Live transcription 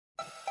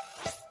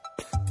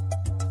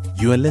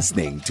You are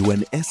listening to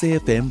an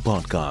SAFM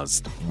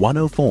podcast,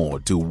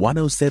 104 to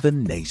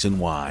 107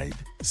 nationwide.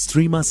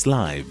 Stream us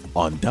live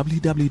on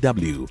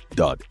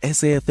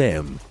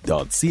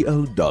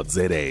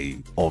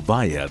www.safm.co.za or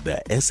via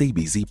the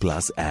SABC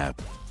Plus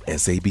app.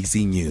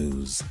 SABC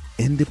News,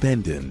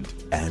 independent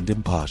and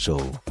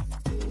impartial.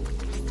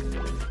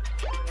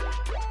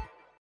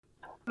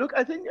 Look,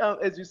 I think,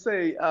 as you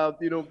say,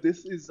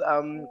 this is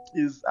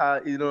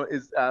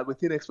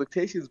within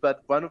expectations.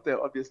 But one of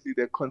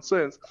the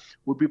concerns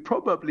would be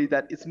probably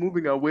that it's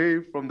moving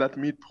away from that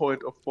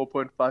midpoint of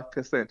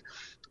 4.5%.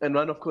 And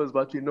one, of course,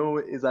 what we know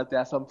is that there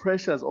are some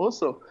pressures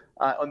also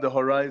on the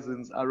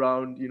horizons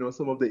around,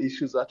 some of the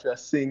issues that we are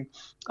seeing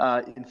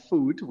in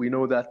food. We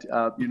know that,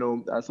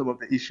 some of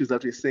the issues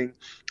that we're seeing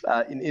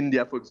in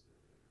India, for example,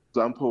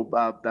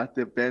 that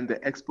they've banned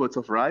the exports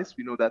of rice.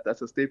 We know that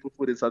that's a staple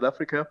food in South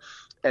Africa,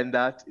 and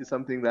that is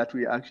something that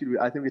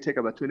I think we take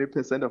about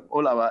 20% of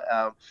all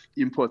our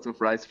imports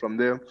of rice from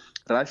there.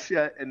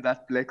 Russia and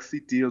that Black Sea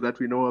deal that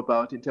we know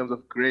about in terms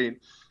of grain.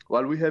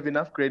 While we have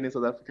enough grain in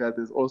South Africa,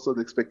 there's also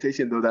the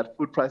expectation, though, that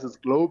food prices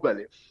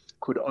globally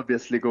could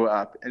obviously go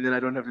up. And then I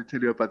don't have to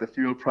tell you about the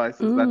fuel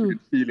prices that we're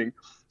feeling.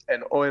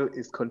 And oil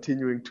is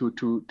continuing to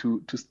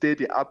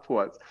steady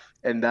upwards.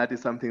 And that is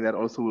something that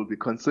also will be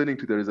concerning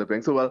to the Reserve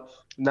Bank. So,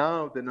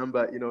 now the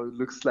number,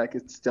 looks like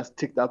it's just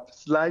ticked up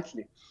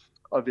slightly.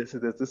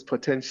 Obviously, there's this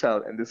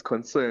potential and this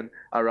concern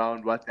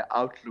around what the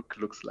outlook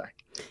looks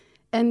like.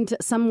 And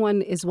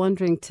someone is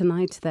wondering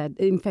tonight that,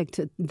 in fact,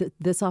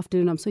 this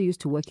afternoon, I'm so used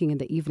to working in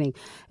the evening,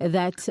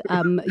 that,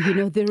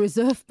 the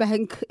Reserve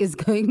Bank is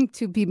going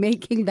to be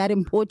making that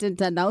important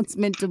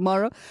announcement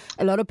tomorrow.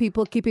 A lot of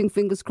people keeping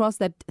fingers crossed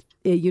that,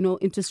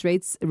 interest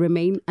rates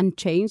remain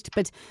unchanged.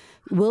 But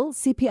will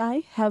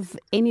CPI have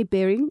any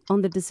bearing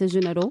on the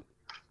decision at all?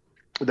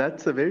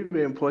 That's a very,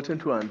 very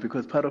important one,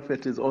 because part of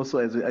it is also,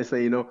 as I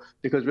say,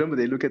 because remember,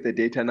 they look at the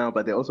data now,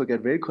 but they also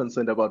get very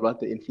concerned about what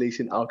the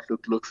inflation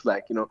outlook looks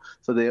like,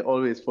 so they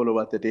always follow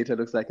what the data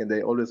looks like, and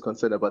they're always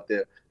concerned about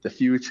the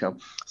future.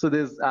 So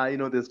there's,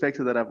 there's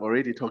factors that I've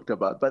already talked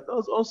about, but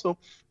there's also,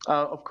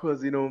 of course,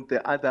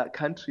 the other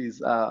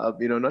countries,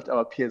 not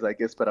our peers, I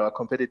guess, but our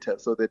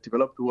competitors. So the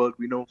developed world,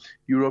 we know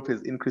Europe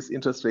has increased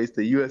interest rates.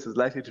 The US is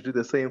likely to do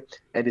the same.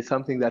 And it's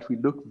something that we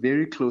look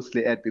very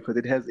closely at, because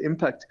it has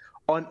impact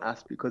on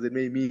us, because it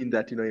may mean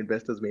that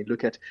investors may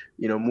look at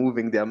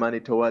moving their money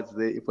towards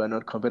there if we're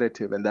not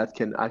competitive, and that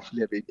can actually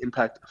have an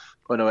impact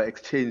on our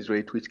exchange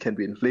rate, which can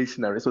be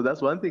inflationary. So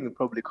that's one thing that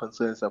probably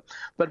concerns them.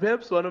 But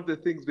perhaps one of the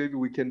things maybe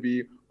we can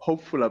be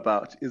hopeful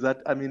about is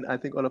that, I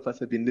think all of us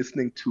have been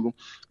listening to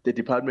the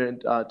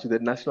department, to the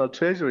National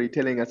Treasury,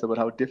 telling us about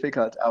how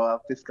difficult our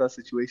fiscal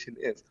situation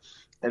is,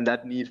 and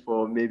that need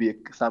for maybe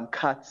some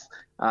cuts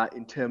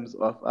in terms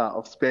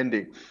of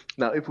spending.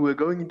 Now, if we're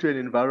going into an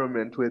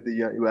environment where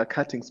you are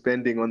cutting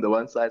spending on the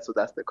one side, so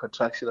that's the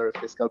contractionary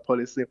fiscal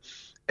policy,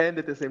 and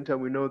at the same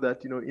time, we know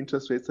that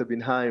interest rates have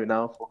been high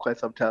now for quite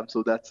some time,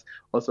 so that's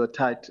also a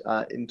tight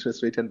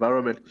interest rate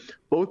environment.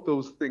 Both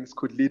those things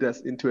could lead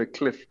us into a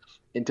cliff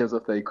in terms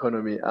of the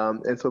economy,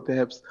 and so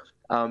perhaps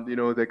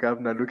the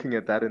governor looking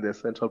at that and the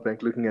central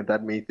bank looking at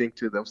that may think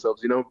to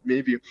themselves,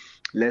 maybe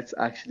let's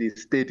actually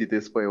steady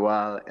this for a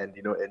while and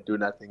do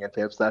nothing. And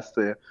perhaps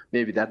that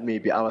may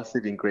be our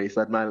saving grace,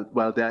 that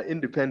while they are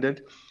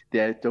independent,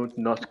 they don't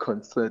not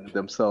concern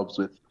themselves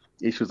with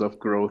issues of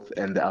growth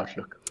and the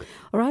outlook.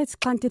 All right,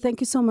 Xhanti, thank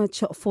you so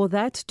much for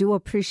that. Do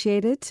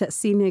appreciate it.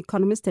 Senior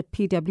Economist at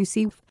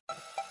PwC.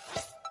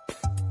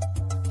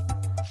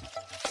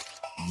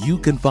 You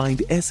can find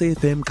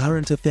SAFM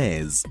Current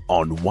Affairs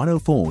on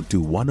 104 to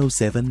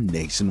 107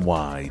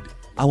 nationwide.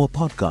 Our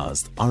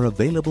podcasts are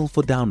available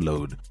for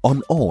download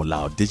on all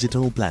our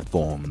digital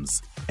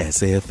platforms.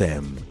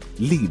 SAFM,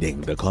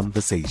 leading the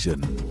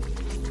conversation.